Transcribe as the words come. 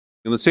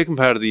And the second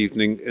part of the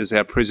evening is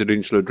our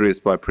presidential address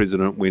by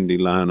President Wendy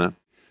Larner.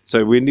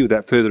 So Wendy,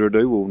 without further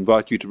ado, we'll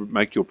invite you to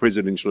make your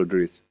presidential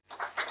address.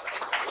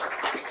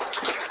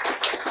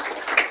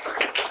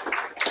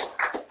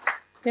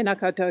 Tēnā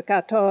koutou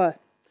katoa,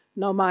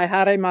 no mai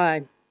haere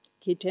mai,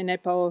 ki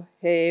tēnei po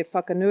he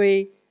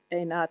whakanui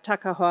e ngā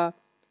takahoa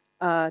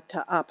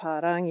ta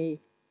Apārangi.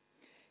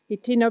 He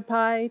tino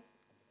pai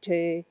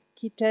te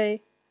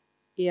kite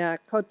ia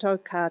koutou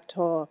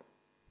katoa.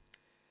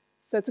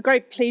 So it's a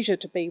great pleasure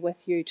to be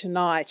with you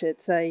tonight.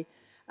 It's a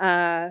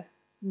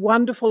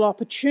wonderful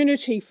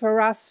opportunity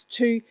for us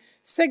to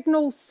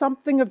signal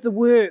something of the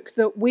work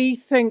that we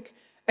think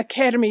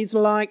academies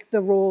like the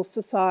Royal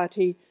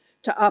Society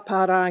to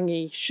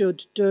Apārangi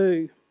should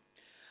do.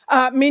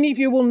 Many of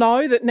you will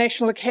know that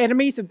national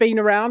academies have been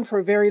around for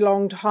a very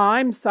long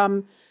time,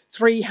 some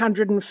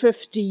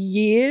 350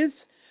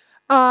 years,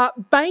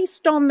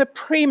 based on the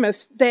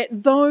premise that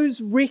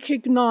those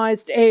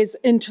recognised as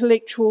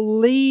intellectual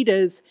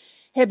leaders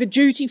have a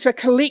duty for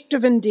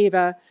collective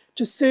endeavour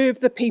to serve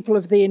the people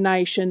of their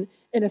nation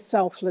in a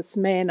selfless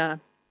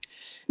manner.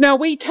 Now,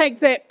 we take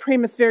that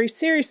premise very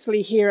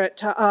seriously here at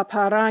Te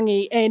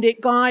Apārangi, and it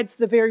guides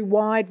the very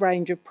wide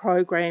range of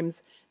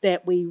programs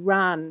that we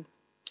run.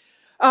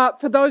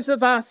 For those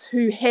of us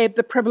who have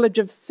the privilege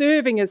of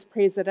serving as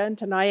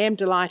president, and I am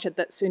delighted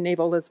that Sir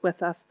Neville is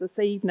with us this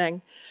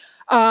evening,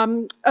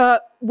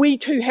 we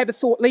too have a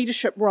thought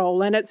leadership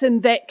role, and it's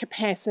in that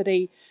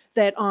capacity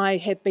that I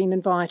have been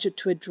invited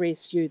to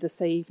address you this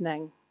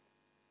evening.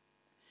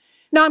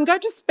 Now, I'm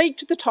going to speak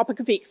to the topic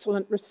of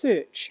excellent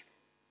research.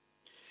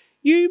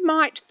 You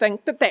might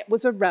think that that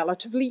was a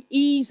relatively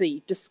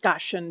easy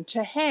discussion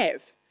to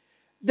have,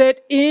 that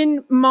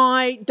in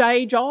my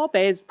day job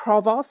as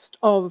Provost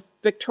of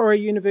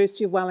Victoria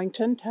University of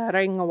Wellington, Te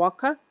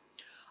Ringawaka,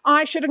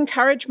 I should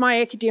encourage my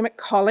academic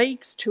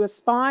colleagues to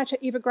aspire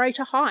to ever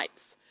greater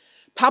heights,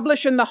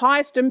 publish in the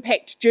highest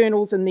impact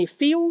journals in their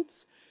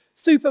fields,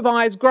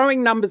 supervise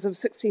growing numbers of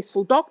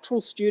successful doctoral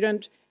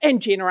students,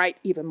 and generate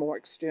even more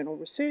external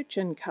research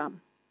income.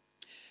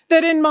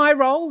 That in my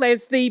role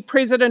as the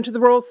President of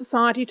the Royal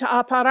Society to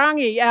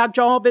Apārangi, our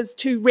job is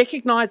to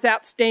recognise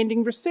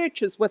outstanding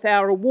researchers with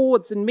our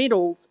awards and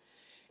medals,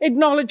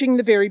 acknowledging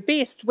the very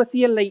best with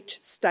the elite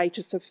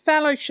status of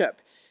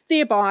fellowship,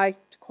 thereby,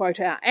 to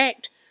quote our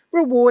Act,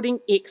 rewarding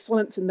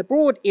excellence in the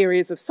broad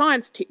areas of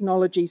science,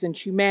 technologies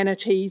and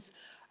humanities,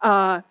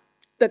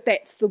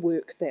 that's the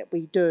work that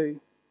we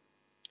do.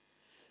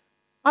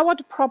 I want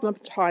to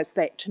problematise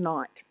that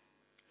tonight.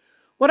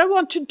 What I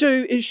want to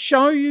do is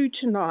show you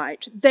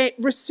tonight that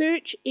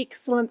research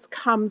excellence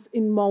comes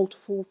in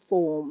multiple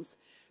forms,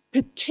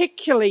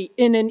 particularly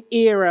in an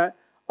era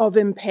of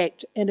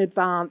impact and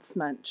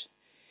advancement.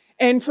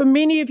 And for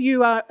many of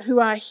you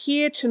who are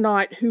here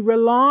tonight who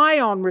rely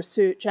on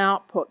research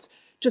outputs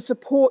to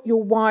support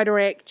your wider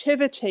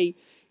activity,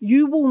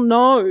 you will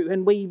know,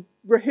 and we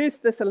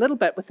rehearsed this a little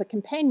bit with the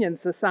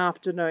companions this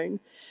afternoon,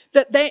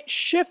 that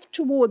shift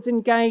towards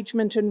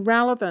engagement and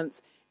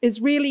relevance is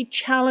really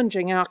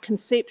challenging our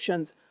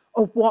conceptions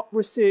of what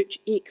research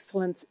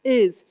excellence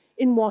is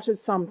in what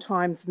is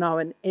sometimes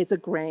known as a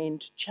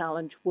grand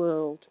challenge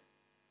world.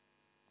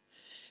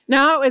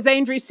 Now, as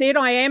Andrew said,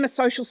 I am a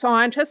social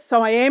scientist,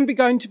 so I am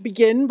going to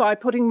begin by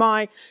putting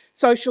my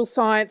social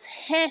science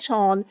hat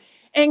on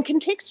and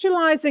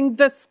contextualising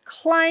this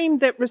claim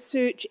that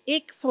research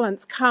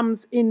excellence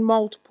comes in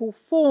multiple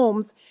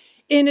forms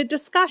in a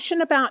discussion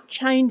about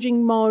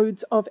changing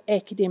modes of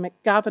academic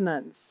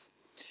governance.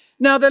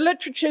 Now, the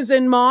literatures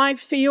in my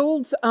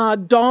fields are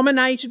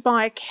dominated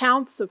by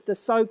accounts of the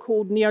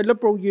so-called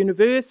neoliberal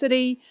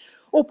university,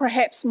 or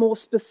perhaps more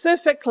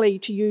specifically,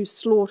 to use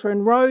Slaughter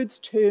and Rhodes'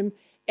 term,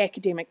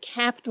 academic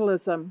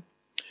capitalism.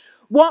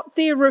 What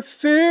they're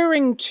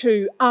referring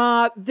to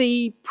are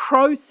the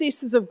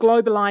processes of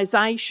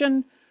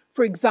globalisation,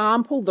 for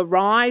example, the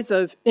rise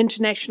of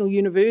international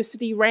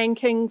university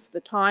rankings,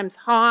 the Times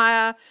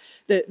Higher,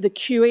 the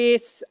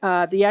QS,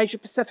 the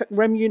Asia-Pacific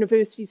Rim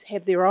universities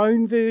have their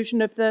own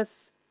version of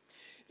this.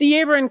 The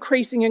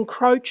ever-increasing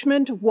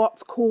encroachment of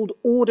what's called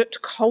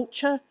audit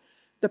culture,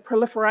 the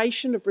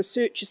proliferation of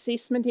research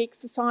assessment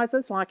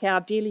exercises like our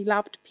dearly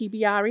loved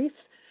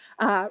PBRF,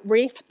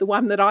 REF, the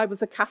one that I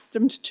was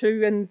accustomed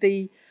to in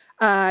the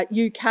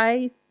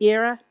UK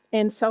era,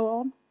 and so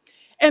on.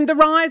 And the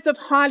rise of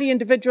highly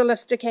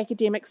individualistic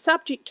academic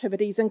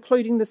subjectivities,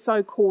 including the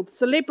so-called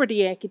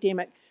celebrity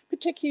academic,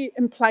 particularly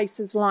in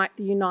places like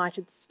the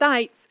United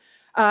States.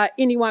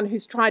 Anyone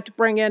who's tried to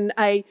bring in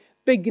a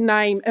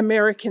big-name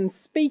American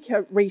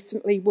speaker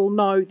recently will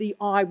know the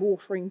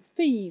eye-watering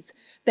fees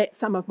that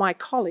some of my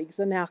colleagues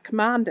are now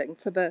commanding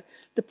for the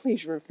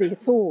pleasure of their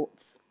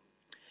thoughts.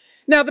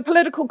 Now, the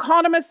political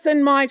economists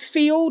in my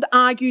field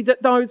argue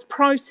that those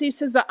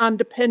processes are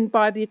underpinned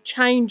by the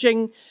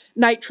changing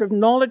nature of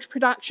knowledge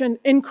production,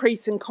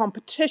 increase in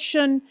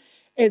competition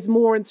as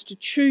more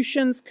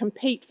institutions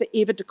compete for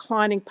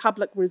ever-declining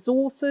public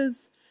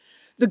resources,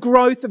 the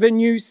growth of a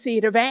new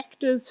set of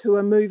actors who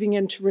are moving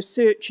into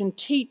research and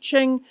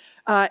teaching,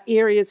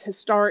 areas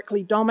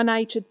historically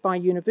dominated by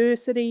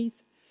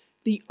universities,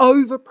 the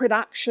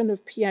overproduction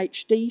of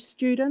PhD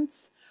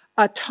students,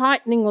 a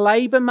tightening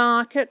labour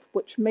market,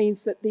 which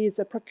means that there's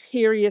a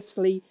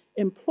precariously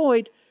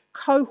employed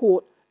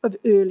cohort of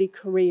early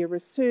career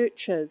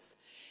researchers.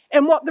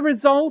 And what the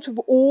result of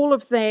all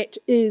of that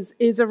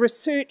is a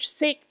research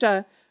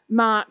sector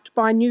marked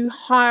by new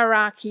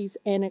hierarchies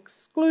and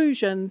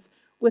exclusions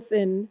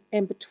within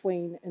and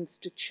between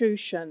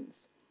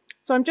institutions.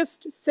 So I'm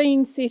just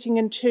scene setting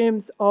in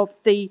terms of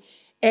the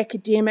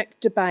academic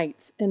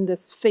debates in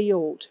this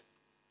field.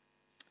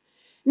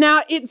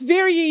 Now, it's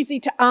very easy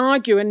to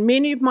argue, and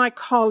many of my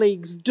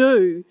colleagues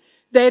do,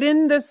 that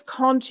in this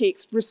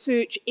context,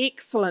 research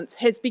excellence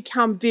has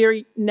become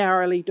very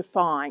narrowly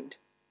defined.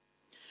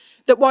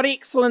 That what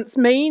excellence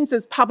means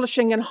is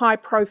publishing in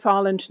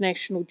high-profile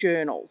international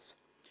journals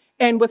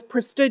and with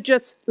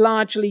prestigious,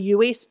 largely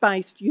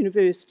US-based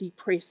university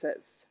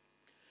presses.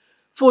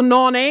 For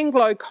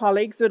non-Anglo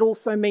colleagues, it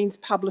also means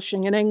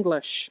publishing in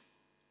English.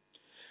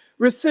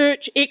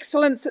 Research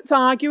excellence, it's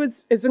argued,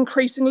 is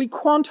increasingly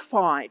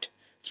quantified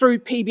through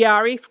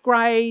PBRF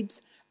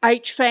grades,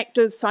 H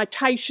factors,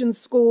 citation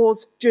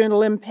scores,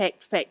 journal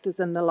impact factors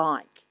and the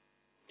like.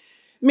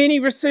 Many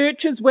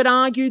researchers would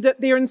argue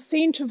that they're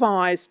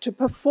incentivised to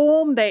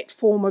perform that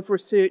form of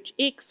research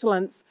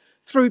excellence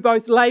through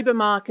both labour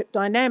market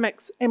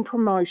dynamics and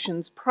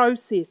promotions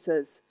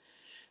processes.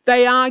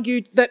 They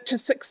argued that to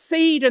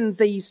succeed in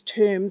these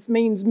terms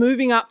means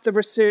moving up the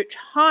research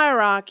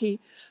hierarchy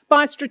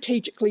by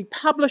strategically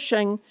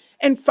publishing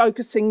and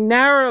focusing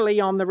narrowly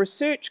on the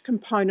research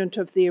component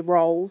of their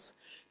roles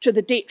to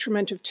the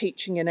detriment of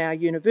teaching in our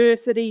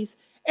universities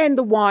and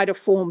the wider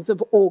forms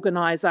of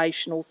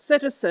organisational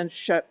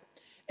citizenship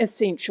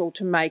essential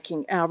to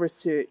making our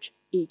research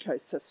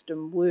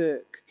ecosystem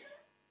work.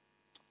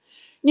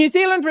 New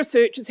Zealand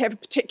researchers have a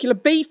particular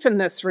beef in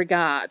this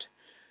regard.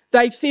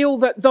 They feel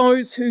that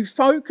those who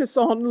focus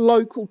on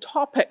local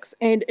topics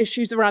and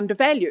issues are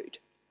undervalued,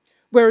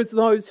 whereas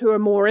those who are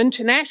more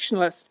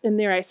internationalist in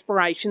their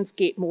aspirations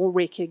get more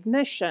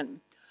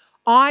recognition.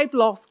 I've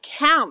lost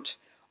count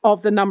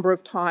of the number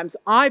of times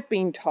I've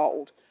been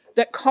told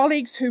that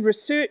colleagues who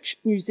research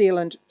New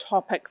Zealand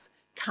topics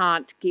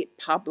can't get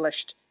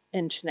published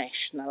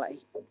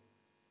internationally.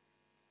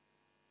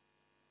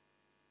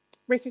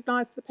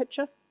 Recognise the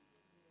picture?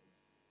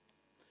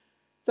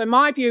 So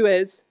my view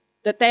is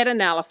that that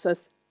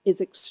analysis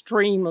is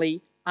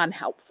extremely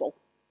unhelpful.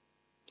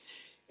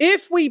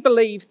 If we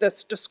believe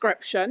this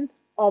description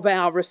of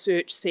our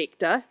research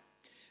sector,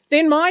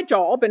 then my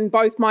job, in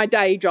both my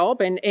day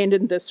job and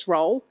in this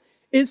role,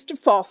 is to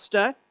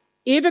foster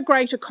ever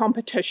greater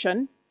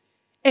competition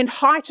and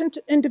heightened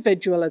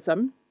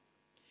individualism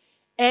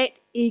at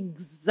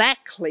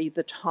exactly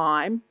the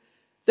time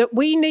that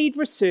we need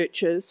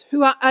researchers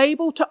who are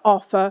able to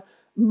offer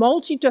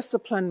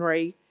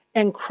multidisciplinary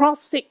and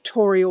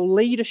cross-sectorial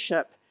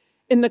leadership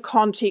in the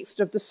context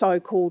of the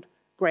so-called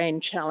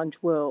grand challenge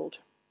world.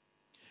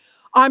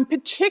 I'm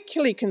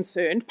particularly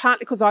concerned,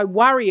 partly because I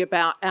worry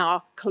about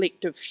our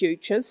collective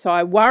futures, so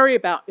I worry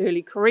about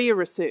early career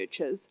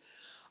researchers.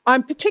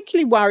 I'm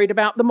particularly worried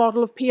about the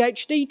model of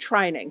PhD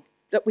training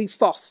that we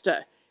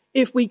foster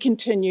if we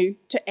continue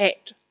to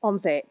act on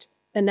that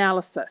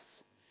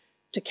analysis.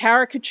 To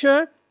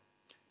caricature,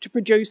 to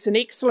produce an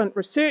excellent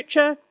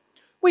researcher,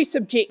 we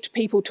subject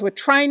people to a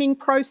training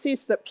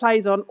process that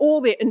plays on all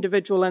their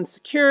individual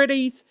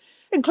insecurities,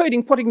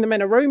 including putting them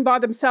in a room by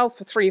themselves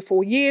for 3 or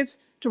 4 years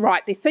to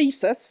write their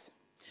thesis.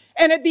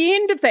 And at the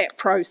end of that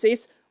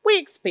process, we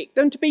expect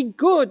them to be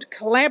good,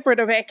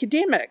 collaborative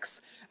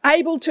academics,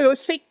 able to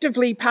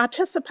effectively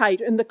participate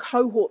in the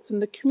cohorts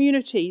and the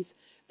communities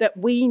that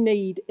we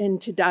need in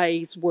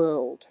today's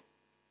world.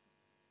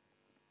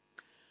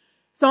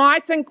 So I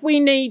think we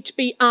need to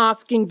be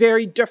asking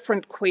very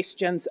different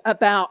questions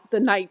about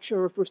the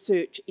nature of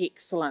research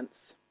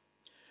excellence.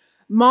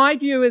 My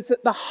view is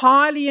that the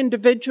highly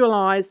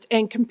individualised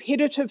and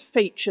competitive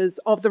features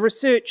of the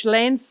research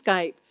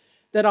landscape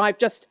that I've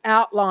just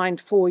outlined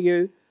for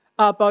you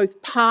are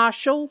both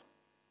partial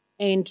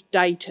and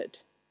dated.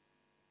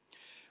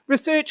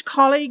 Research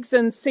colleagues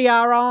in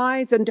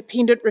CRIs,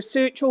 independent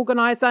research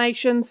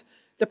organisations,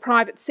 the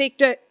private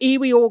sector,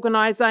 iwi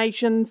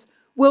organisations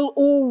will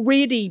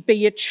already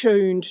be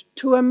attuned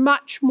to a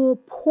much more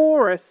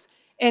porous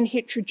and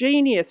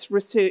heterogeneous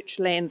research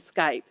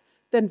landscape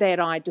than that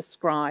I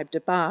described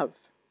above.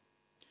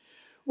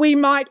 We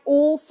might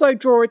also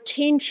draw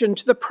attention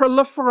to the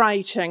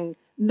proliferating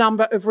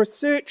number of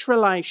research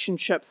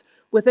relationships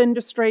with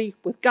industry,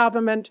 with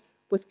government,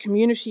 with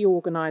community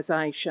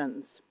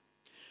organisations.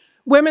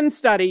 Women's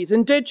studies,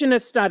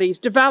 Indigenous studies,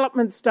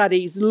 development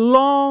studies,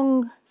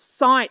 long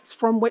sites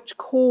from which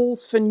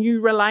calls for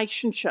new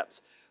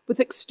relationships with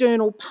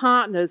external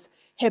partners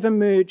have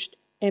emerged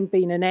and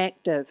been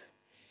inactive.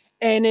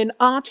 And in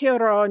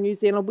Aotearoa, New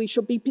Zealand, we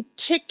should be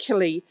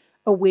particularly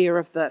aware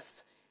of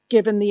this,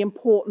 given the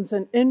importance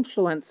and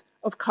influence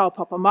of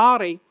kaupapa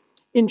Māori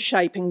in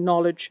shaping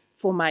knowledge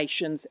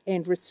formations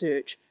and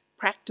research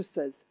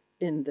practices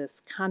in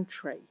this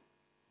country.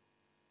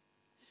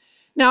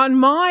 Now, in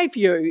my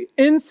view,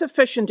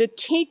 insufficient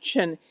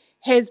attention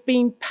has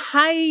been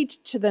paid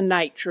to the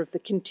nature of the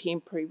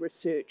contemporary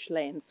research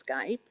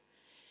landscape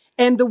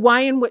and the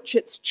way in which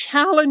it's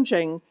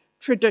challenging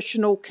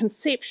traditional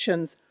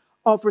conceptions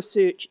of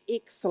research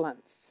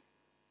excellence.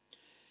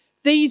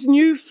 These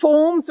new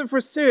forms of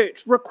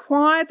research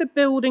require the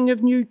building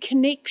of new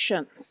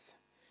connections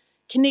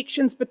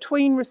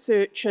between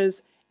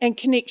researchers and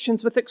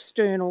connections with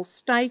external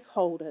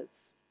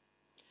stakeholders.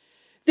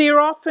 They're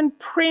often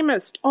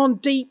premised on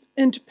deep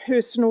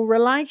interpersonal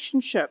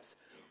relationships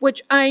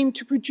which aim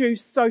to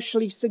produce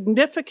socially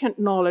significant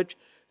knowledge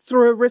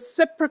through a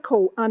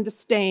reciprocal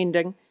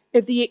understanding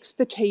of the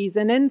expertise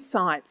and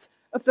insights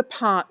of the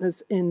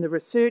partners in the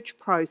research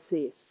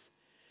process.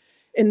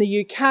 In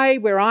the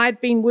UK, where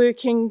I'd been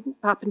working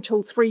up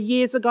until 3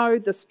 years ago,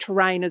 this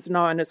terrain is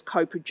known as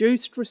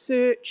co-produced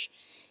research.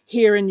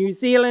 Here in New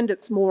Zealand,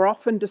 it's more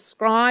often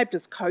described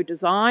as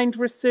co-designed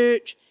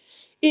research.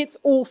 It's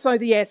also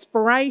the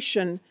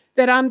aspiration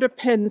that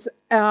underpins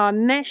our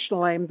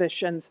national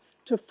ambitions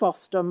to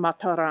foster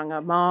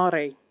mataranga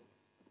Māori.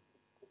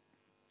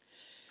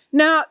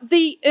 Now,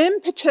 the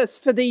impetus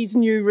for these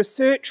new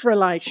research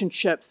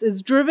relationships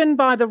is driven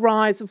by the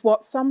rise of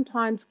what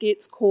sometimes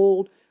gets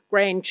called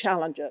grand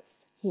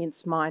challenges,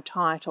 hence my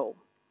title.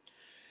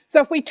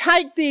 So if we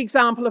take the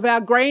example of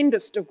our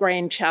grandest of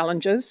grand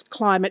challenges,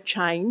 climate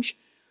change,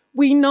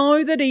 we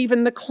know that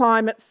even the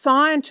climate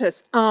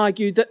scientists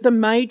argue that the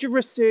major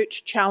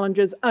research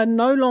challenges are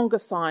no longer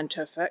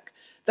scientific,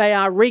 they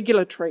are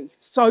regulatory,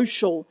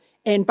 social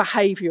and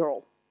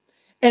behavioural,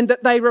 and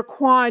that they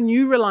require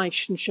new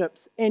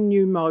relationships and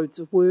new modes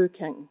of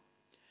working.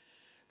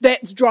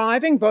 That's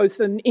driving both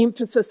an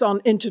emphasis on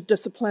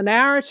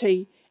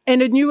interdisciplinarity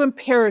and a new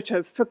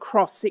imperative for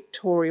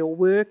cross-sectorial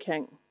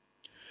working.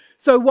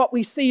 So what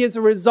we see as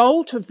a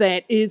result of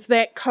that is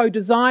that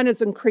co-design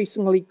is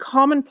increasingly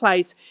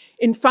commonplace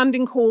in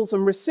funding calls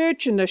and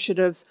research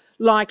initiatives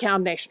like our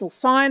National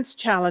Science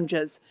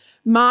Challenges,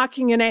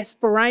 marking an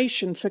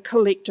aspiration for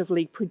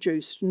collectively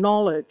produced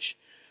knowledge.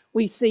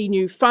 We see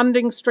new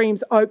funding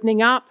streams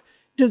opening up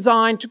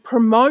designed to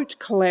promote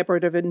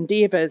collaborative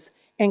endeavours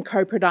and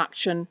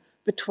co-production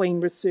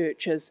between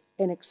researchers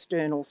and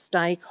external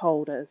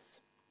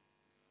stakeholders.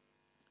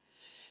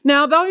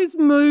 Now, those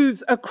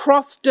moves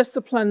across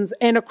disciplines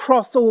and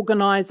across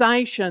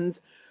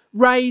organisations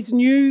raise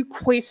new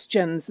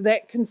questions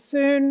that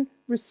concern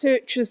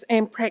researchers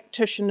and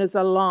practitioners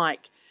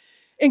alike,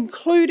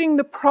 including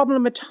the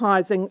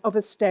problematising of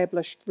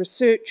established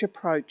research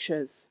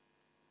approaches.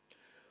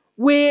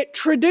 Where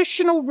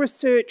traditional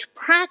research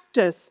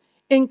practice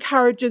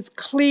encourages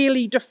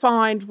clearly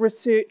defined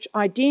research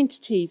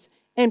identities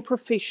and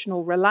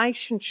professional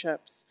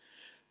relationships,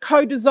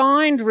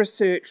 co-designed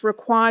research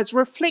requires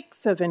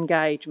reflexive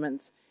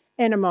engagements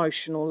and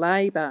emotional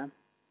labour.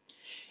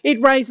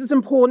 It raises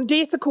important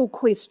ethical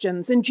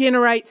questions and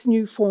generates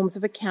new forms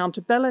of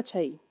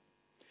accountability.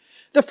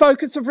 The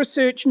focus of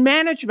research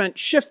management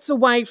shifts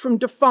away from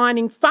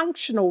defining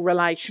functional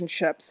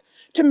relationships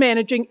to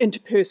managing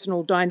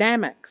interpersonal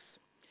dynamics.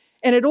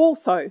 And it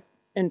also,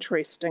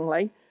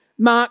 interestingly,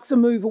 marks a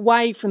move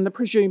away from the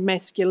presumed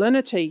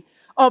masculinity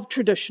of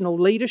traditional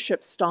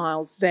leadership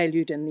styles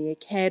valued in the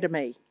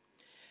academy.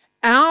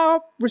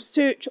 Our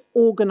research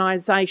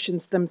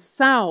organisations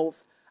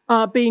themselves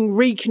are being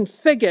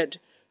reconfigured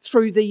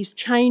through these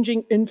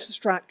changing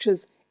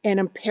infrastructures and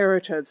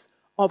imperatives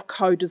of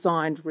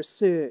co-designed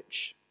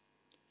research.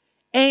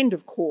 And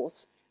of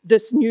course,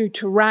 this new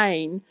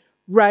terrain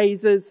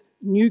raises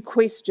new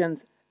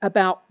questions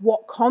about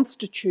what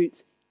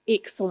constitutes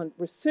excellent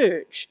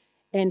research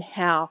and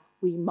how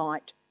we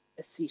might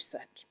assess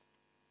it.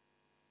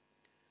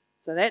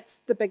 So that's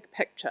the big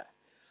picture.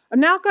 I'm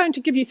now going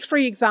to give you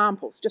 3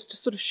 examples just to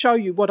sort of show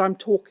you what I'm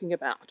talking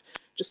about,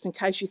 just in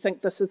case you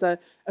think this is a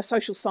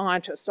social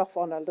scientist off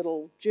on a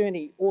little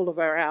journey all of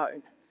our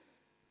own.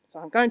 So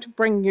I'm going to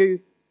bring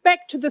you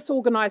back to this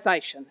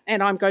organisation,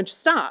 and I'm going to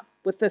start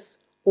with this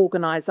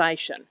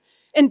organisation.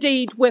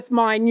 Indeed, with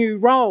my new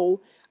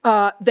role,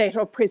 that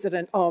of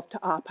President of Te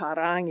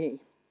Apārangi.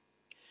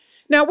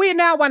 Now, we're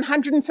now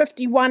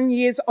 151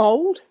 years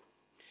old.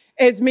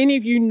 As many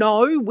of you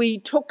know, we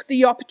took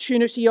the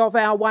opportunity of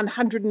our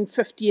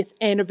 150th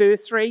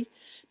anniversary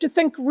to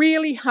think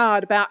really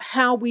hard about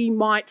how we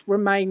might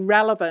remain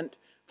relevant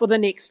for the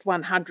next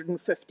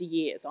 150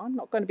 years. I'm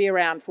not going to be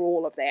around for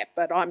all of that,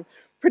 but I'm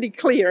pretty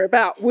clear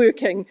about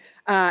working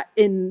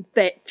in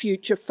that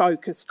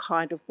future-focused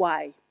kind of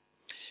way.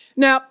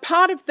 Now,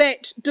 part of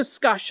that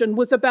discussion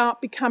was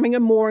about becoming a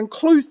more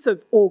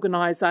inclusive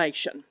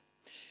organisation,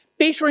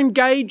 better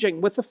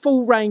engaging with the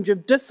full range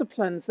of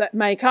disciplines that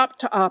make up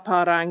Te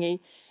Apārangi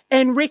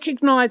and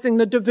recognising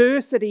the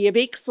diversity of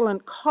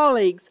excellent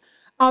colleagues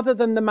other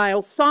than the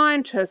male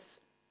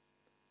scientists,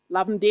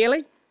 love them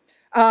dearly,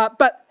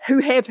 but who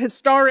have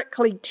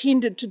historically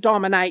tended to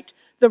dominate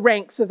the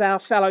ranks of our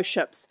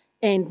fellowships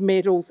and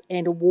medals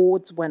and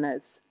awards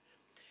winners.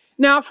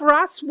 Now, for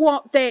us,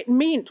 what that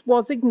meant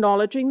was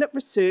acknowledging that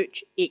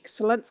research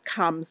excellence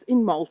comes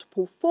in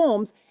multiple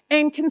forms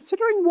and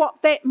considering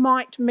what that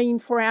might mean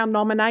for our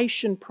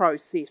nomination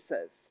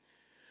processes.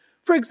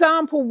 For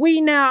example, we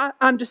now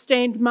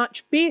understand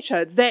much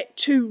better that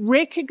to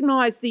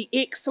recognise the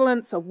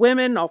excellence of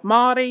women, of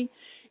Māori,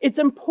 it's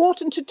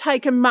important to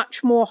take a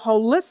much more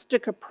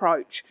holistic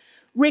approach,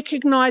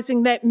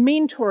 recognising that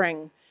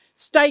mentoring,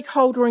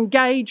 stakeholder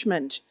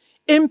engagement,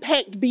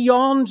 impact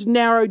beyond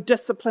narrow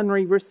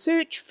disciplinary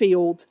research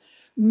fields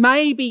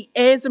may be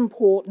as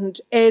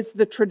important as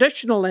the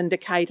traditional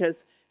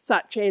indicators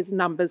such as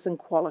numbers and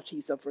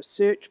qualities of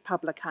research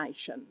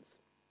publications.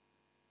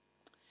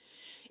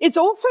 It's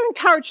also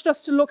encouraged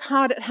us to look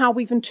hard at how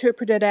we've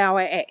interpreted our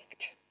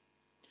Act.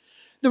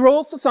 The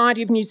Royal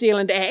Society of New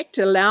Zealand Act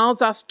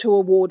allows us to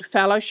award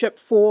fellowship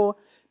for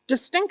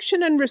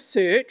distinction in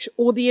research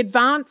or the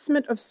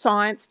advancement of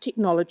science,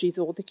 technologies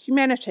or the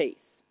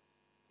humanities.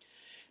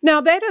 Now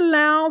that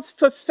allows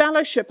for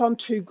fellowship on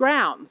two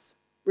grounds,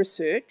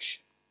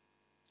 research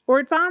or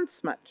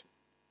advancement.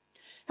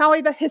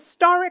 However,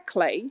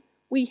 historically,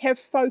 we have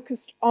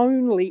focused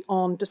only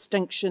on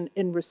distinction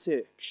in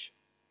research.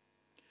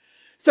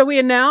 So we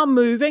are now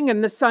moving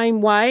in the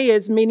same way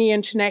as many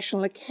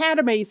international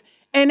academies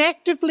and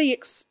actively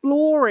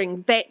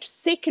exploring that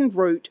second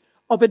route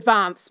of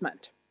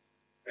advancement.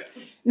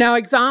 Now,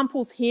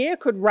 examples here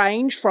could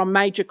range from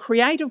major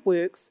creative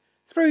works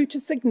through to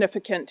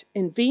significant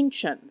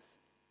inventions.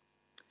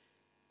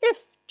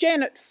 If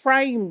Janet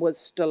Frame was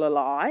still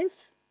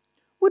alive,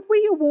 would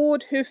we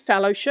award her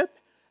fellowship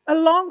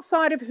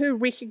alongside of her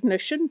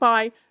recognition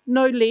by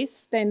no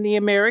less than the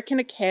American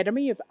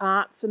Academy of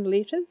Arts and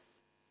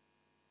Letters?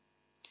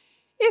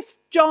 If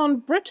John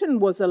Britton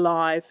was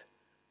alive,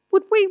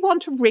 would we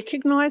want to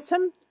recognise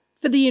him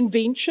for the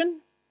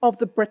invention of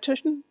the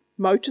British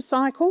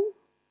motorcycle?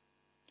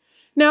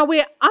 Now,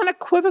 we're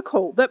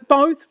unequivocal that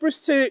both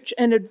research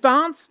and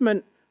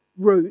advancement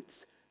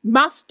routes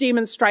must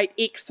demonstrate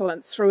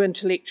excellence through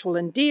intellectual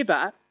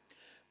endeavour,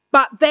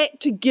 but that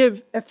to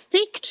give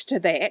effect to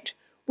that,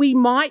 we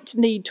might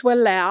need to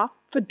allow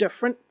for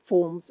different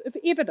forms of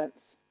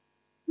evidence,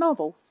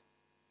 novels,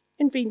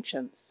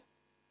 inventions.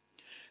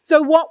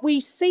 So what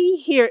we see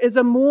here is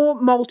a more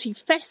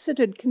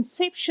multifaceted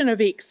conception of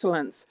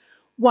excellence,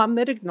 one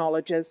that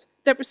acknowledges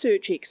that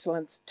research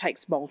excellence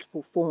takes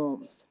multiple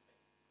forms.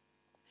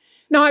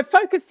 Now, I've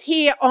focused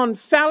here on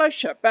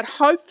fellowship, but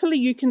hopefully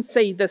you can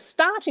see the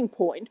starting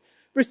point,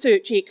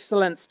 research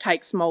excellence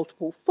takes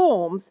multiple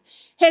forms,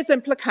 has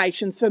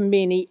implications for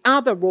many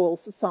other Royal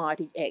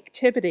Society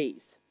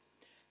activities.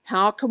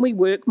 How can we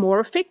work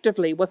more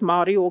effectively with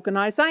Māori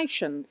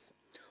organisations?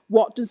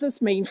 What does this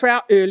mean for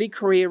our early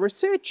career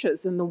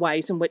researchers and the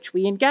ways in which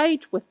we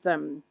engage with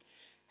them?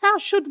 How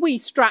should we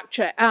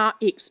structure our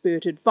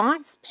expert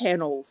advice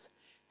panels?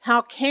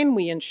 How can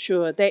we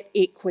ensure that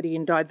equity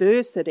and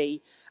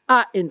diversity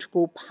are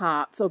integral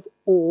parts of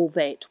all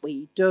that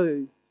we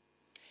do?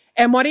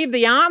 And whatever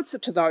the answer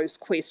to those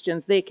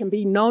questions, there can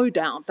be no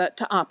doubt that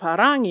Te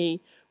Apārangi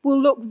will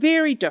look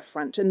very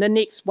different in the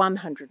next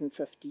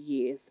 150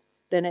 years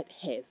than it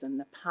has in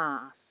the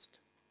past.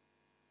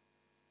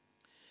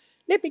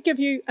 Let me give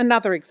you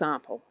another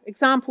example,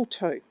 example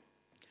 2.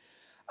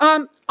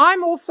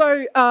 I'm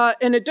also,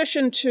 in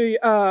addition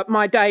to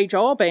my day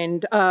job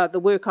and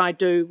the work I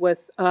do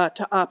with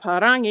Te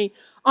Apārangi,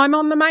 I'm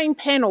on the main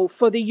panel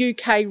for the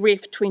UK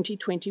REF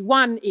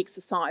 2021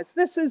 exercise.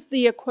 This is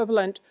the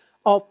equivalent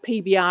of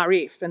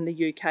PBRF in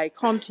the UK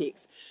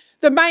context.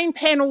 The main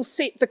panel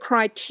set the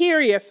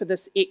criteria for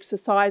this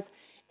exercise,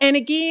 and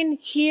again,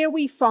 here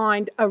we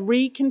find a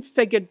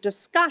reconfigured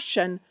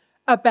discussion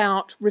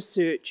about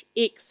research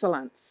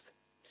excellence.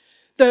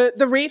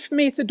 The REF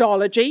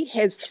methodology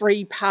has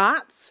 3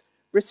 parts: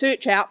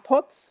 research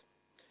outputs,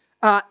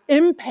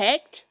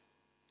 impact,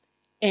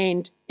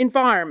 and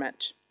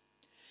environment.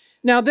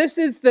 Now, this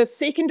is the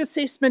second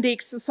assessment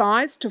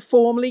exercise to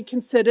formally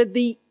consider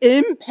the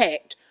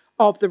impact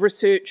of the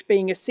research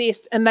being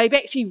assessed, and they've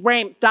actually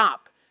ramped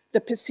up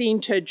the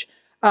percentage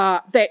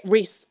that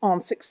rests on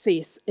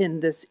success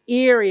in this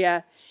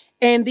area.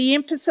 And the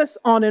emphasis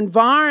on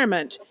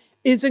environment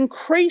is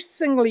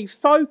increasingly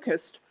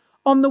focused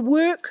on the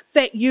work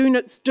that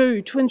units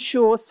do to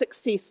ensure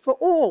success for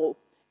all,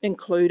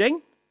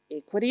 including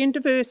equity and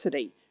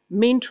diversity,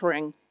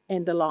 mentoring,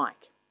 and the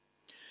like.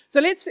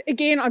 So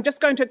I'm just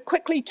going to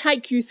quickly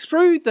take you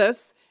through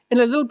this in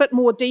a little bit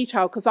more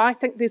detail because I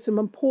think there's some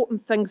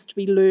important things to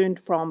be learned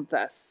from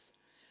this.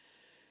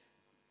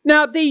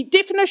 Now, the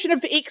definition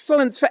of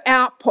excellence for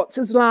outputs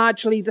is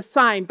largely the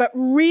same, but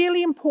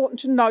really important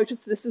to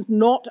notice this is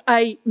not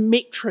a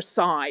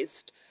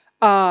metricized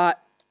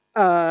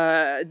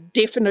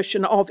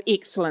definition of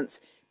excellence.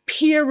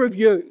 Peer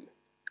review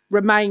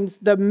remains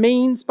the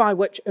means by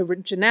which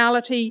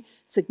originality,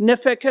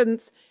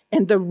 significance,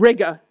 and the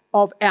rigour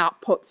of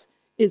outputs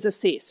is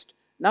assessed.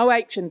 No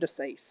H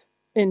indices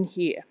in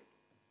here.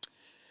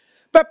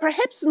 But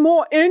perhaps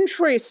more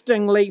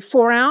interestingly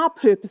for our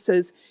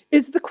purposes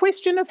is the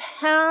question of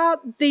how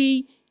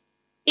the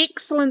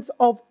excellence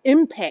of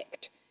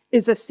impact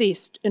is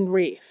assessed in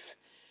REF.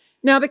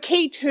 Now, the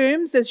key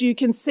terms, as you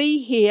can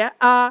see here,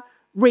 are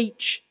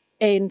reach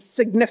and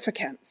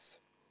significance.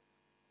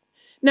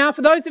 Now,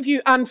 for those of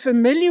you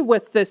unfamiliar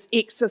with this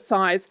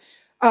exercise,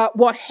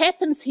 what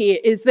happens here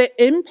is that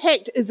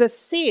impact is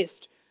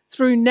assessed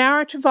through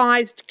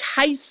narrativized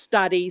case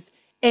studies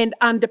and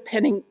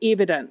underpinning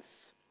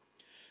evidence.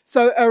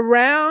 So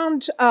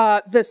around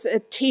this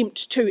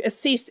attempt to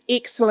assess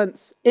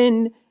excellence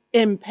in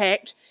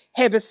impact,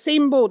 have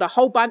assembled a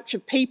whole bunch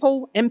of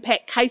people,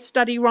 impact case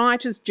study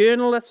writers,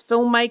 journalists,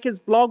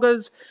 filmmakers,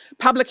 bloggers,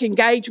 public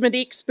engagement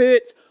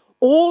experts,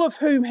 all of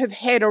whom have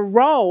had a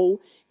role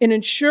in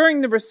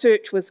ensuring the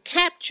research was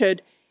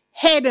captured,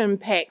 had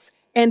impacts,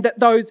 and that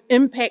those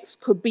impacts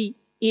could be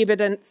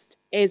evidenced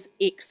as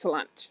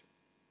excellent.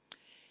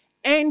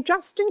 And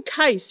just in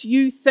case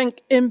you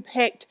think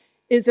impact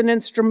is an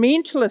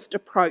instrumentalist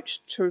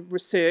approach to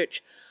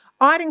research,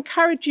 I'd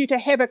encourage you to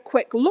have a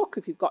quick look,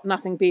 if you've got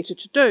nothing better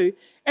to do,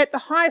 at the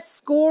highest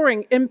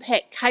scoring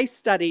impact case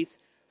studies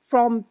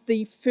from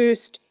the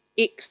first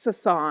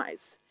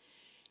exercise.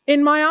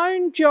 In my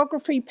own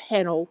geography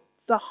panel,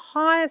 the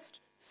highest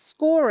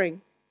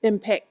scoring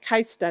impact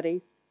case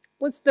study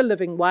was the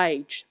living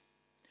wage.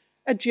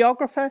 A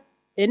geographer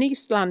in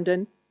East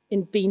London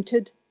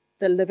invented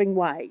the living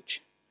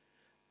wage.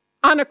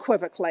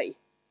 Unequivocally,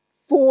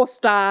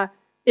 4-star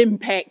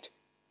impact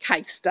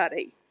case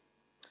study.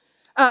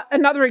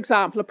 Another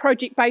example, a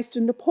project based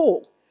in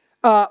Nepal,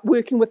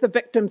 working with the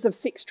victims of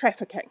sex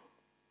trafficking,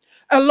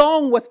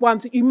 along with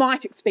ones that you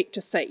might expect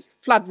to see,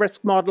 flood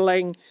risk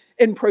modelling,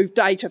 improved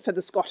data for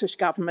the Scottish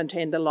Government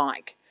and the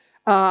like.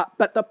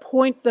 But the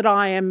point that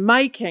I am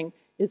making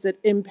is that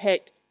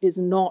impact is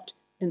not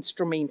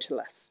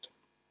instrumentalist.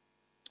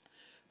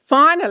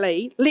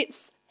 Finally,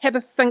 let's have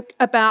a think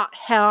about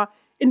how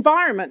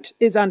environment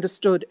is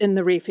understood in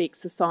the REF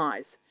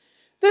exercise.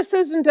 This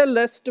isn't a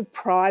list of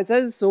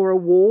prizes or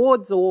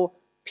awards or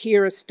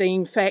peer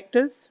esteem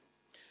factors.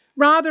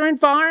 Rather,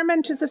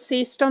 environment is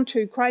assessed on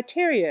 2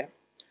 criteria,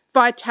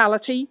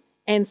 vitality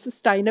and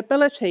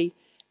sustainability.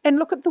 And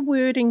look at the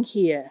wording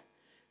here,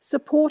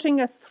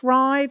 supporting a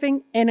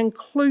thriving and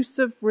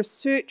inclusive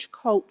research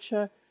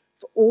culture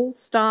for all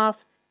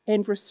staff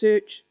and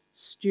research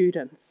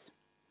students,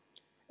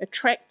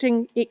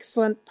 attracting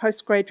excellent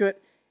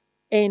postgraduate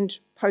and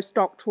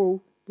postdoctoral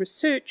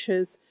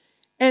researchers,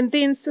 and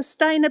then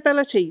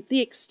sustainability, the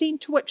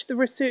extent to which the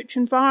research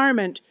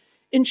environment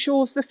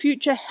ensures the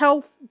future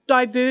health,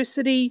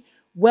 diversity,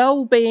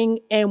 well-being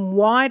and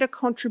wider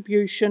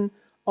contribution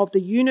of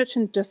the unit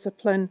and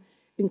discipline,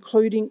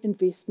 including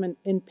investment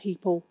in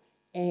people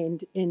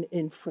and in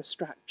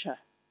infrastructure.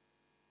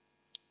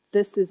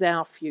 This is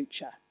our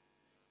future.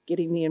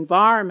 Getting the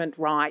environment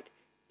right,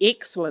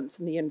 excellence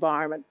in the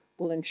environment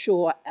will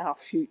ensure our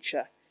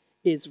future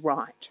is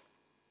right.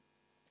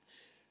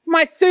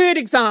 My third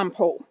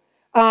example,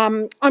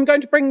 I'm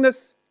going to bring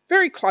this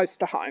very close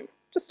to home,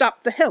 just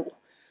up the hill.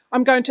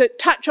 I'm going to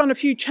touch on a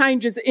few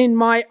changes in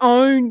my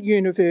own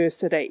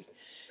university.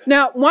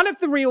 Now, one of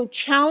the real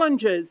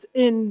challenges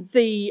in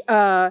the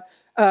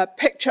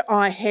picture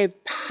I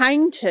have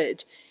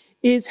painted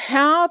is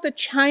how the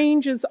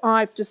changes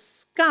I've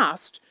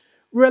discussed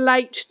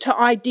relate to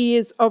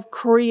ideas of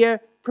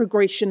career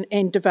progression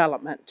and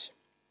development.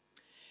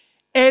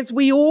 As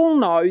we all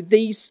know,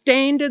 these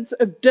standards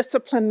of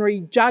disciplinary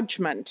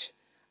judgment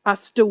are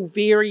still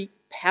very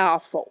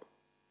powerful,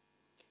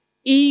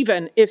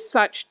 even if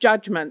such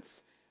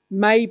judgments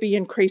may be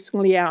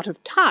increasingly out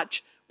of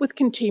touch with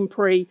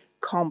contemporary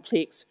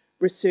complex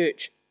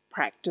research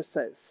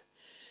practices.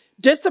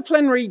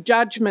 Disciplinary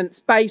judgments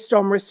based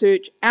on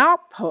research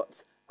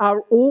outputs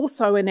are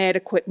also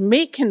inadequate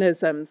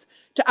mechanisms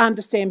to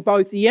understand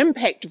both the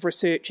impact of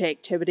research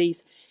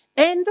activities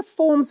and the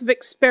forms of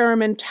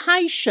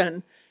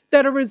experimentation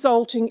that are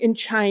resulting in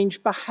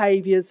changed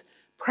behaviours,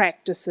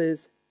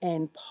 practices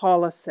and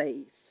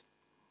policies.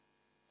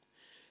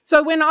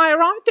 So when I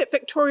arrived at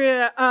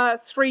Victoria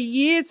 3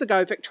 years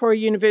ago, Victoria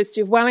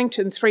University of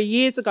Wellington 3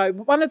 years ago,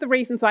 one of the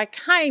reasons I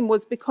came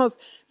was because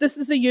this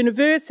is a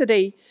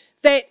university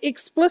that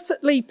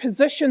explicitly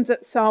positions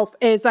itself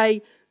as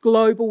a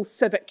global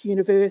civic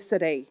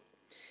university.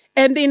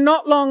 And then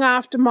not long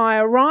after my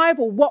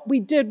arrival, what we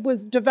did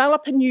was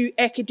develop a new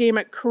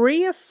academic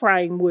career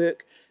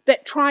framework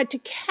that tried to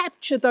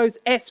capture those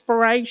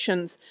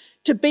aspirations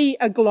to be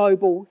a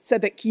global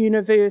civic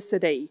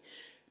university,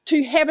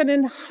 to have an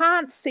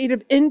enhanced set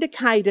of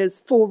indicators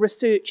for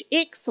research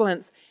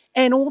excellence,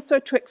 and also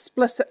to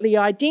explicitly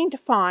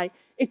identify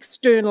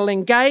external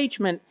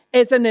engagement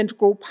as an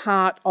integral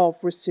part of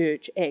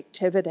research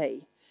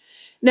activity.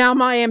 Now,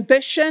 my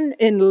ambition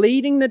in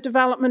leading the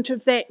development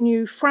of that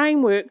new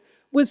framework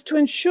was to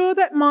ensure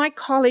that my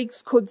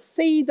colleagues could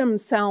see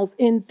themselves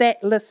in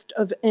that list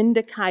of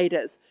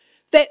indicators,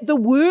 that the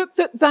work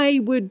that they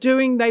were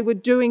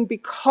doing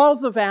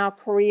because of our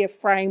career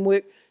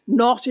framework,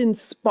 not in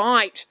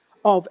spite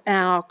of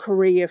our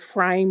career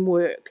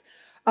framework.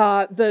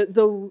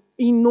 the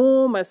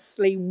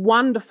enormously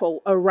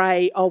wonderful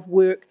array of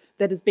work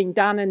that has been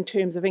done in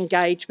terms of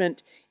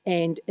engagement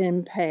and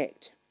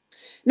impact.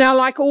 Now,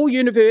 like all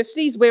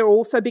universities, we're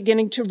also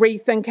beginning to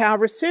rethink our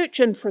research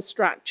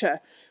infrastructure,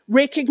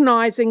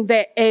 recognising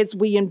that as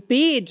we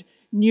embed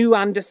new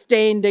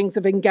understandings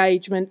of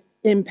engagement,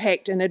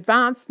 impact and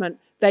advancement,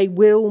 they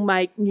will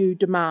make new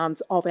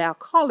demands of our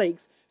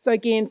colleagues. So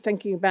again,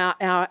 thinking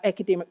about our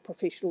academic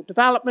professional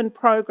development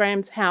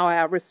programs, how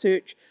our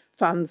research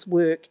funds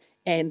work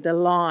and the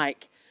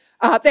like.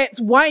 That's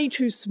way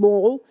too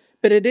small,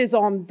 but it is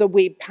on the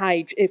web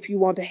page if you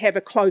want to have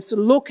a closer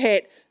look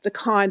at the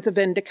kinds of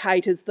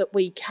indicators that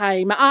we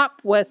came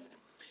up with.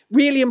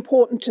 Really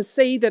important to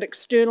see that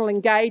external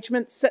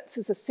engagement sits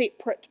as a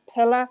separate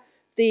pillar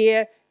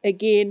there,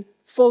 again,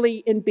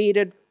 fully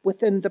embedded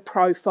within the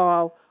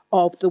profile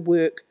of the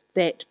work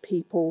that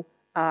people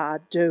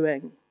are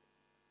doing.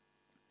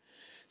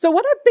 So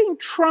what I've been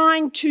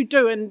trying to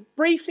do, and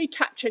briefly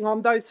touching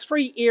on those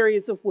three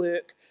areas of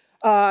work,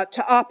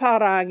 to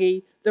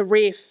Apārangi, the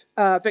REF,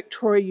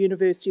 Victoria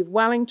University of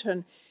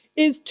Wellington,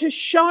 is to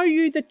show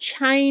you the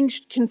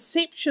changed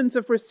conceptions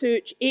of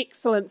research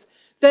excellence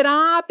that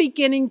are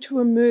beginning to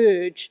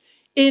emerge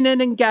in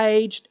an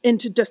engaged,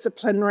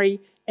 interdisciplinary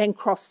and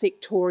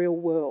cross-sectorial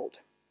world.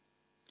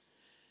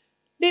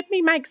 Let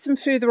me make some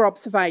further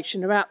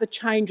observation about the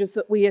changes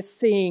that we are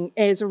seeing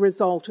as a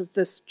result of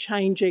this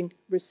changing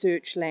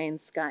research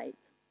landscape.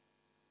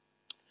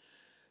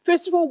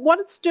 First of all, what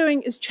it's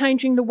doing is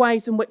changing the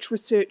ways in which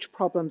research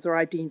problems are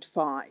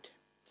identified.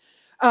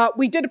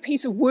 We did a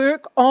piece of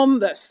work on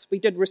this. We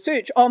did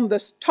research on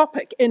this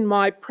topic in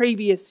my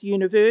previous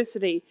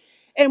university.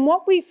 And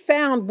what we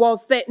found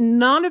was that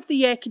none of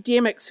the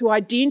academics who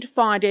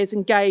identified as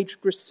engaged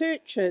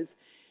researchers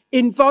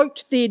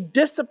invoked their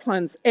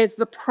disciplines as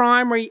the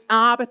primary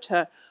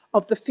arbiter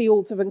of the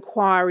fields of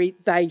inquiry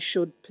they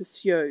should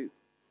pursue.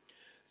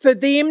 For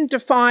them,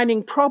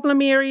 defining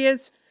problem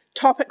areas,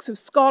 topics of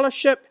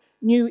scholarship,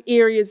 new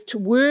areas to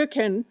work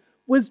in,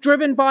 was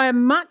driven by a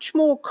much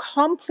more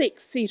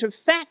complex set of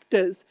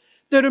factors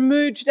that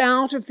emerged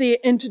out of their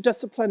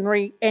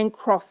interdisciplinary and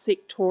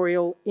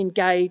cross-sectorial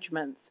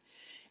engagements.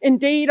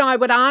 Indeed, I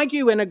would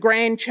argue in a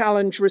grand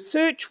challenge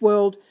research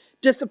world,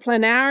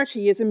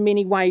 disciplinarity is in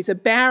many ways a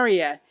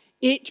barrier.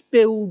 It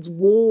builds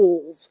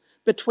walls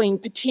between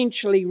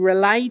potentially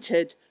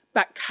related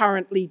but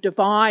currently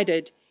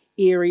divided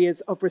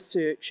areas of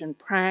research and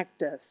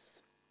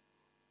practice.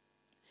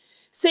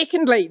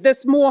 Secondly,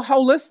 this more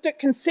holistic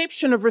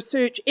conception of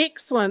research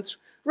excellence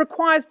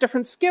requires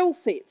different skill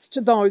sets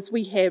to those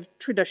we have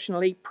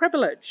traditionally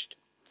privileged.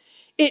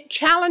 It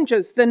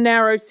challenges the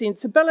narrow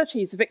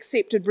sensibilities of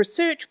accepted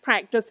research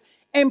practice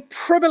and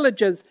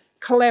privileges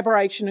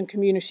collaboration and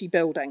community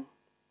building.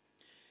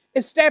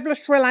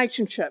 Established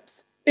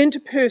relationships,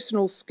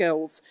 interpersonal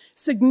skills,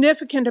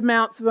 significant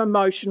amounts of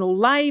emotional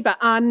labour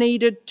are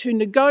needed to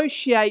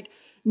negotiate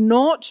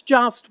not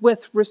just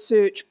with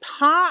research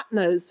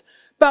partners,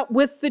 but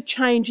with the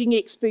changing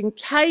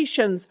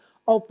expectations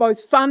of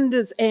both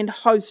funders and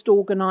host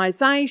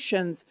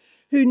organisations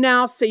who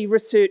now see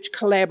research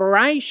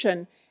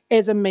collaboration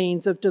as a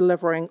means of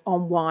delivering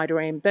on wider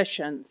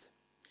ambitions.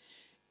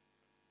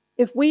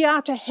 If we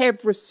are to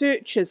have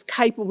researchers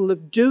capable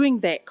of doing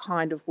that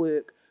kind of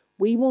work,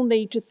 we will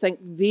need to think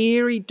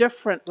very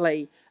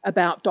differently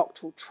about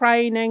doctoral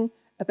training,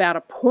 about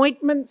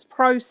appointments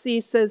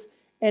processes,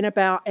 and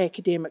about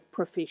academic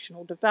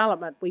professional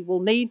development. We will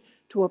need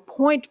to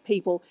appoint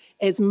people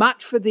as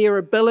much for their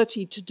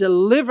ability to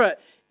deliver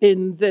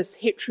in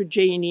this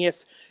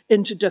heterogeneous,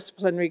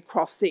 interdisciplinary,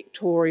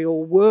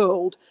 cross-sectorial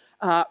world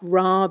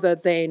rather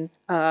than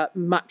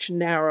much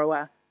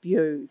narrower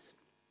views.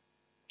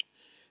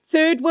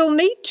 Third, we'll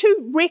need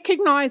to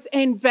recognise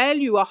and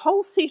value a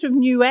whole set of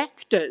new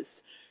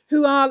actors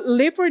who are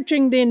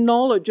leveraging their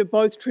knowledge of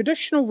both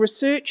traditional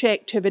research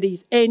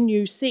activities and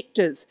new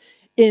sectors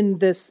in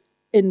this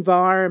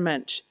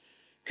environment.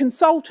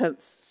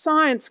 Consultants,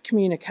 science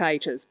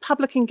communicators,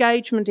 public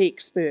engagement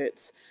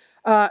experts,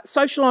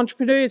 social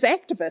entrepreneurs,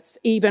 activists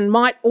even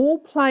might all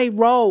play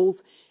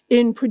roles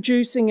in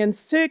producing and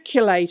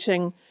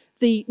circulating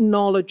the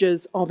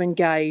knowledges of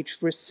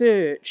engaged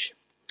research.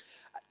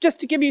 Just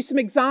to give you some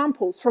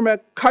examples from a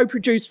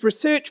co-produced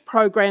research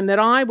program that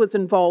I was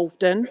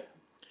involved in,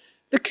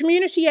 the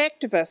community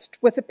activist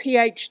with a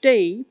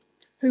PhD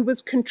who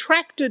was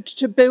contracted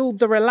to build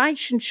the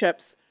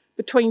relationships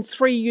between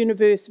 3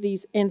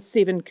 universities and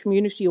 7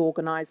 community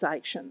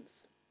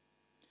organisations.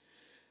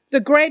 The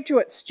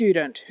graduate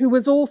student who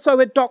was also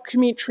a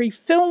documentary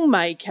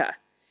filmmaker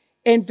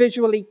and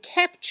visually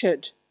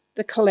captured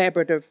the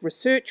collaborative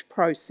research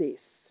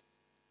process.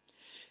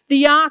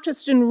 The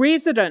artist in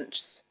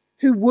residence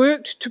who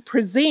worked to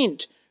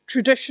present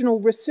traditional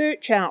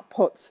research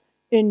outputs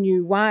in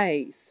new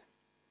ways.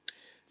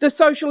 The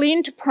social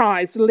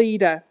enterprise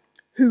leader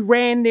who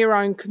ran their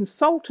own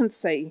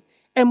consultancy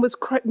and was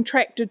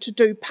contracted to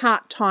do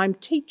part-time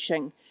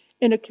teaching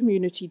in a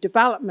community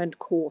development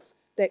course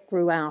that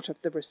grew out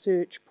of the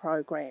research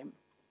program.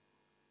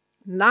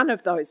 None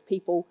of those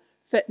people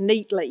fit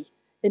neatly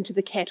into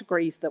the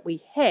categories that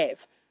we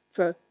have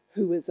for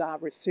who is our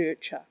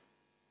researcher.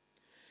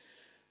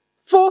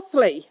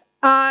 Fourthly,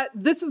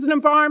 this is an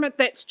environment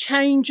that's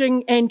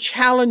changing and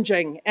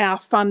challenging our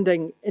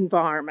funding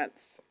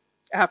environments,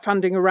 our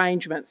funding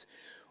arrangements.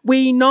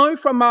 We know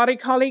from Māori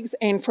colleagues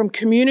and from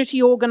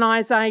community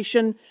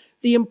organisation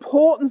the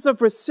importance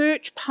of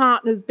research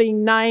partners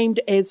being named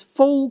as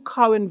full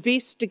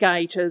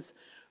co-investigators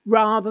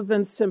rather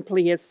than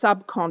simply as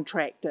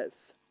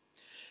subcontractors.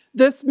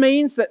 This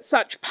means that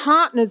such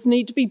partners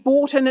need to be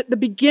brought in at the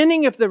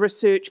beginning of the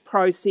research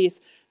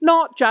process,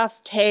 not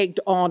just tagged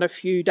on a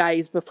few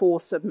days before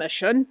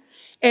submission,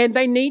 and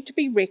they need to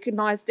be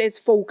recognised as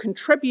full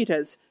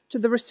contributors to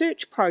the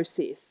research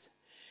process.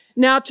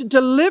 Now, to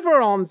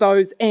deliver on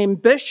those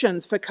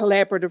ambitions for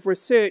collaborative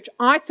research,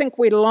 I think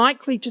we're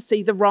likely to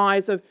see the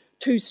rise of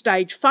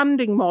two-stage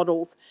funding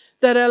models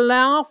that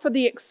allow for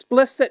the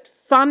explicit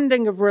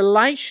funding of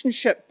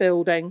relationship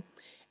building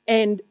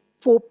and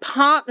for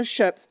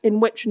partnerships in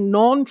which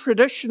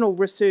non-traditional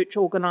research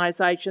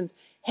organisations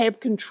have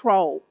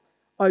control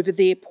over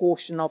their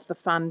portion of the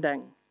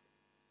funding.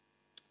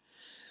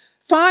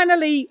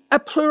 Finally, a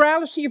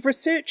plurality of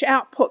research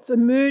outputs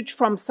emerge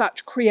from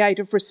such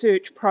creative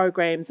research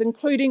programs,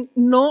 including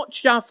not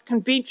just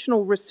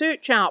conventional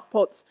research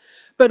outputs,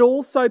 but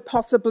also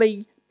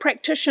possibly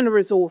practitioner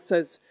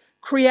resources,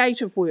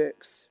 creative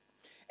works.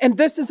 And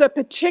this is a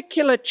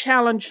particular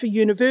challenge for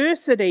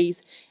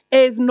universities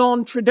as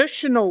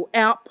non-traditional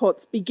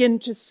outputs begin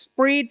to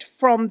spread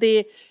from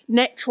their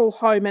natural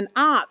home in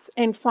arts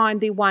and find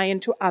their way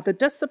into other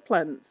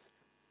disciplines.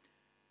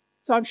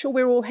 So I'm sure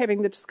we're all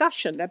having the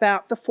discussion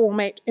about the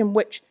format in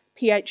which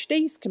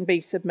PhDs can be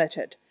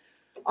submitted.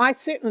 I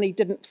certainly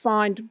didn't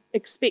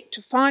expect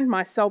to find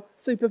myself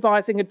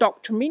supervising a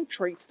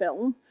documentary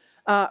film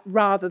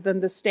rather than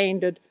the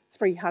standard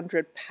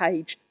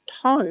 300-page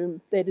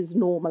tome that is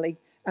normally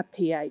a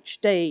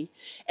PhD.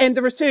 And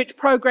the research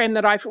program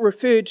that I've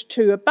referred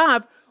to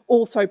above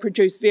also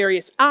produced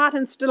various art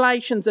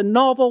installations, a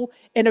novel,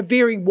 and a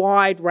very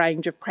wide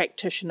range of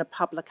practitioner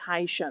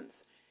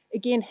publications.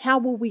 Again, how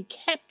will we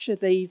capture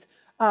these?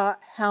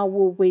 How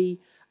will we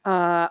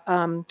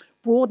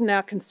broaden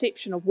our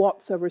conception of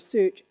what's a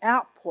research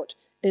output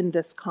in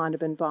this kind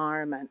of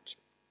environment?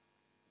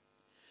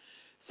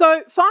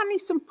 So finally,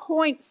 some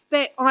points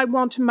that I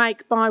want to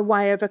make by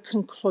way of a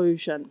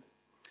conclusion.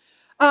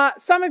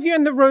 Some of you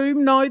in the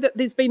room know that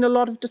there's been a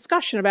lot of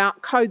discussion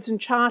about codes and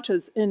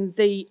charters in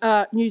the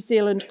New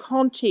Zealand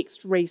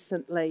context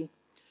recently.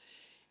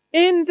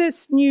 In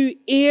this new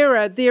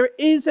era, there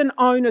is an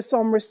onus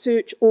on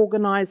research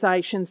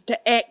organisations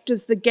to act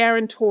as the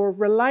guarantor of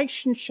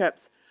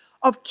relationships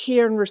of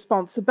care and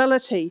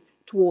responsibility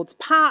towards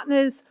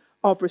partners,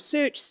 of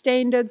research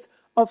standards,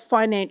 of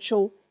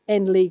financial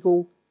and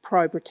legal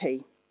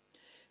probity.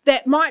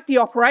 That might be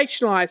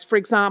operationalised, for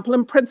example,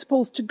 in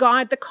principles to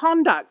guide the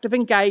conduct of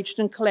engaged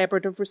and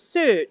collaborative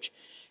research,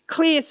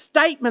 clear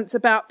statements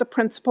about the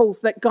principles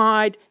that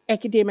guide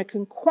academic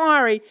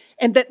inquiry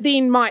and that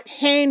then might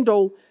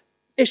handle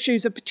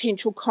issues of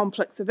potential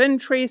conflicts of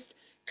interest,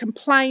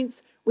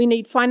 complaints. We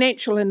need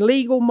financial and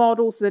legal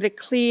models that are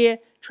clear,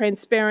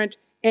 transparent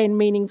and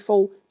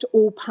meaningful to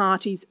all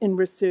parties in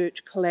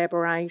research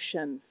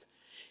collaborations.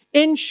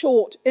 In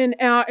short, in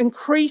our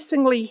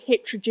increasingly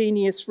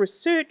heterogeneous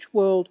research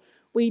world,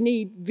 we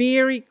need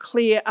very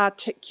clear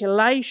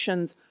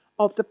articulations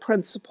of the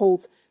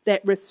principles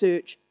that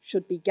research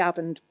should be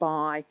governed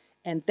by,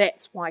 and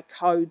that's why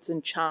codes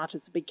and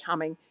charters are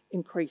becoming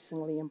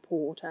increasingly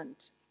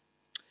important.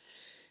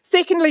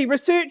 Secondly,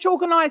 research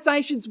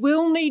organisations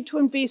will need to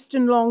invest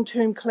in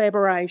long-term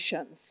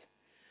collaborations.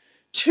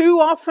 Too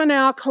often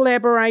our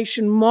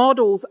collaboration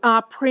models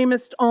are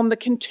premised on the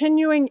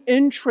continuing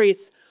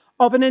interests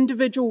of an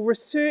individual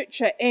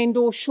researcher and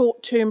or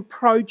short-term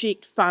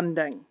project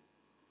funding.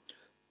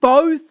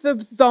 Both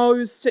of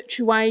those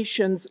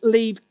situations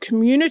leave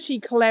community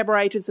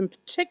collaborators in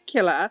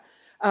particular,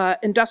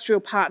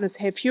 industrial partners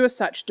have fewer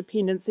such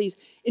dependencies,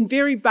 in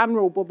very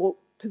vulnerable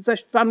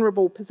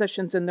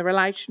positions in the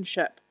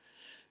relationship.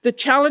 The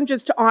challenge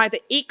is to either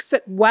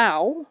exit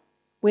well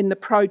when the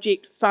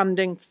project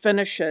funding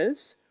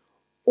finishes,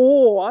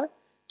 or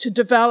to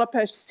develop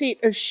a set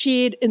of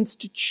shared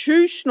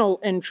institutional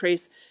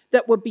interests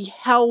that would be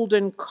held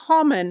in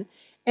common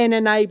and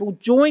enable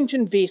joint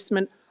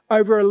investment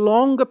over a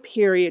longer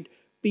period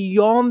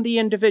beyond the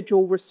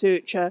individual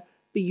researcher,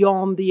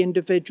 beyond the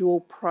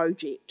individual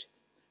project.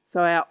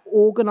 So our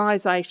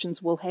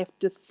organisations will have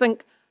to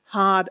think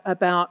hard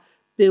about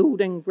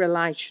building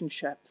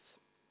relationships.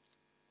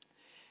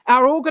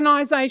 Our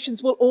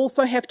organisations will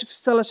also have to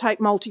facilitate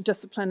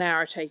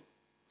multidisciplinarity.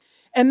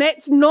 And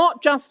that's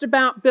not just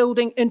about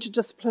building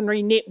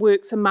interdisciplinary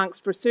networks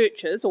amongst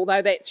researchers,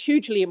 although that's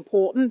hugely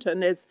important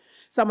and as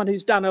someone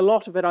who's done a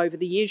lot of it over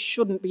the years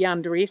shouldn't be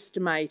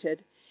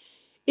underestimated.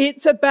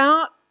 It's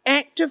about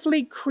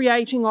actively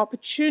creating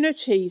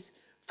opportunities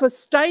for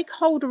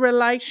stakeholder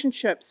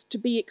relationships to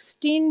be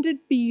extended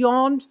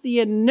beyond the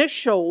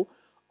initial,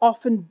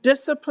 often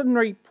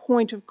disciplinary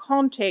point of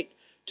contact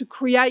to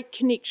create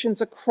connections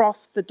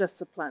across the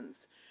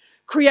disciplines,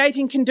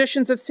 creating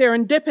conditions of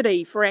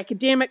serendipity for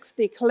academics,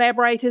 their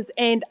collaborators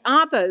and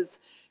others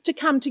to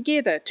come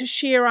together, to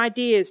share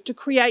ideas, to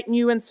create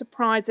new and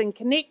surprising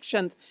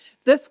connections.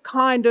 This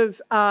kind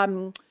of,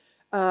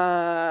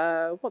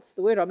 what's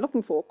the word I'm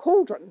looking for?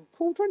 Cauldron.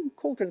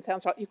 Cauldron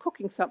sounds like you're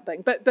cooking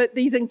something. But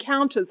these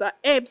encounters are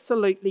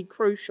absolutely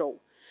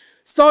crucial.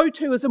 So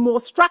too is a more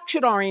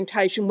structured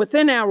orientation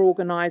within our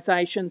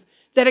organisations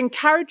that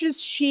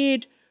encourages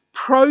shared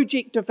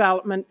project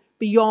development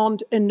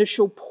beyond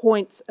initial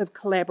points of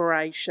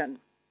collaboration.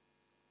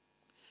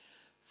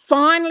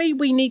 Finally,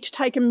 we need to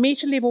take a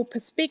meta-level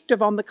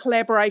perspective on the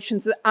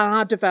collaborations that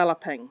are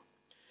developing,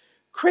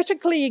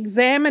 critically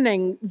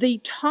examining the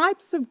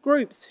types of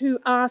groups who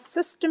are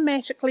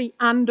systematically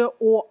under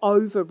or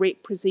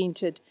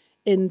over-represented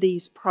in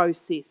these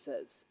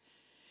processes.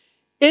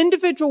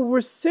 Individual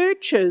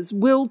researchers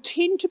will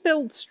tend to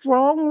build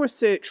strong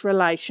research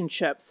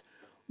relationships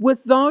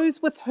with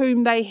those with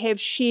whom they have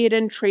shared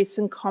interests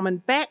and common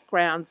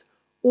backgrounds,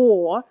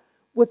 or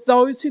with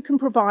those who can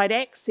provide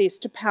access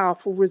to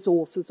powerful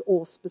resources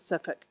or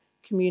specific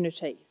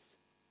communities.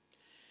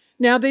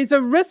 Now, there's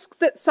a risk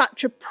that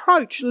such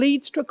approach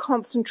leads to a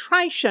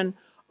concentration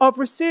of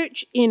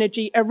research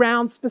energy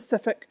around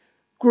specific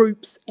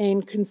groups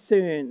and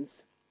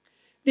concerns.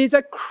 There's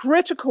a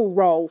critical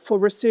role for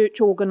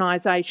research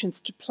organisations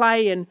to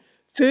play in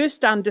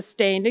first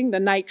understanding the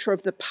nature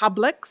of the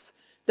publics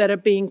that are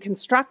being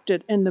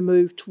constructed in the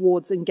move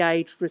towards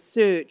engaged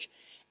research,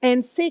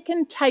 and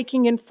second,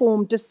 taking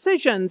informed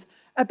decisions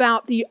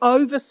about the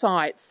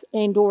oversights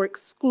and or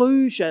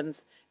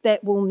exclusions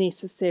that will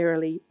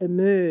necessarily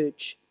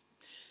emerge.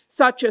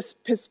 Such a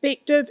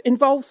perspective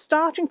involves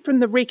starting from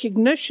the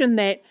recognition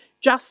that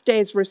just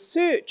as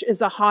research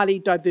is a highly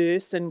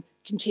diverse and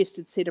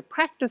contested set of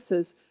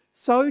practices,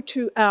 so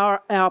too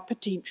are our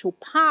potential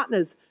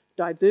partners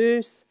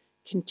diverse,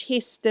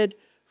 contested,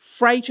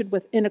 freighted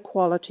with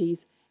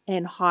inequalities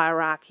and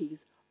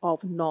hierarchies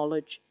of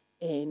knowledge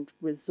and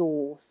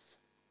resource.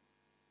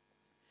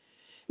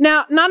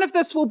 Now, none of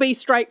this will be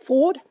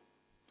straightforward.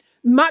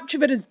 Much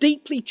of it is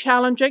deeply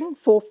challenging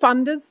for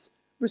funders,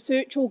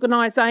 research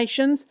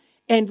organisations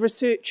and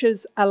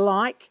researchers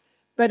alike,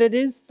 but it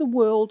is the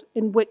world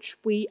in which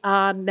we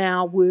are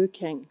now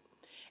working.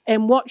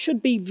 And what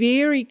should be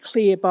very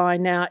clear by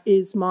now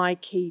is my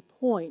key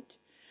point,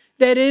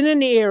 that in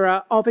an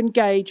era of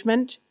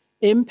engagement,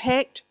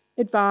 impact,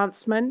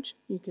 advancement,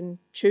 you can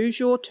choose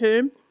your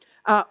term,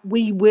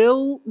 we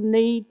will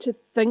need to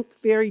think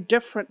very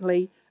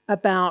differently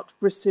about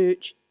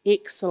research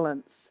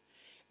excellence.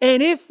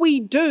 And if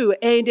we do,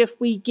 and if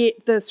we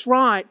get this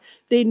right,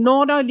 then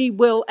not only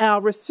will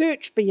our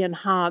research be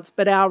enhanced,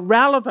 but our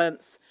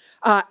relevance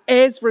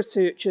as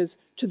researchers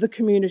to the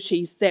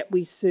communities that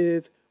we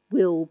serve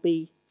will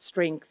be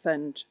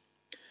strengthened.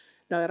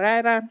 Nō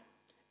reira,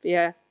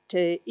 via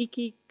te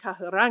iki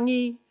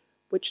kahurangi,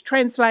 which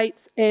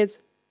translates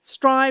as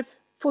strive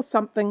for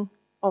something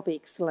of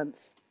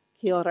excellence.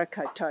 Kia ora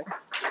koutou.